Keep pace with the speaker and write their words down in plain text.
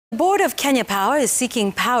The board of Kenya Power is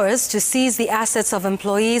seeking powers to seize the assets of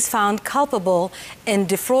employees found culpable in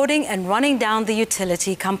defrauding and running down the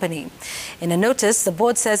utility company. In a notice, the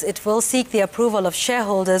board says it will seek the approval of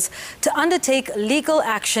shareholders to undertake legal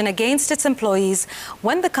action against its employees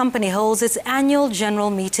when the company holds its annual general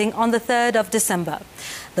meeting on the 3rd of December.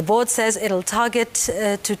 The board says it'll target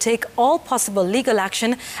to take all possible legal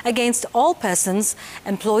action against all persons,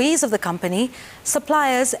 employees of the company,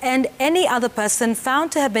 suppliers, and any other person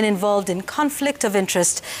found to have been involved in conflict of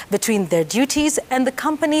interest between their duties and the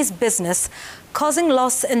company's business, causing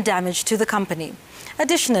loss and damage to the company.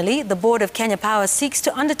 Additionally, the Board of Kenya Power seeks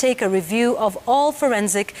to undertake a review of all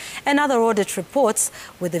forensic and other audit reports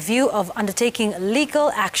with the view of undertaking legal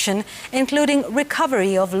action, including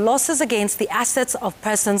recovery of losses against the assets of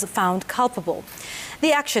persons found culpable.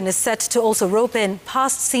 The action is set to also rope in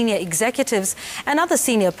past senior executives and other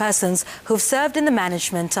senior persons who've served in the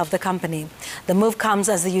management of the company. The move comes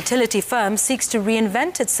as the utility firm seeks to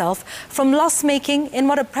reinvent itself from loss-making in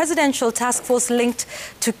what a presidential task force linked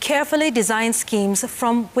to carefully designed schemes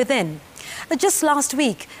from within. Just last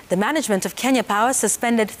week, the management of Kenya Power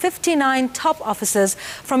suspended 59 top officers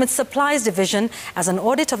from its supplies division as an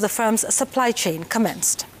audit of the firm's supply chain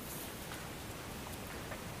commenced.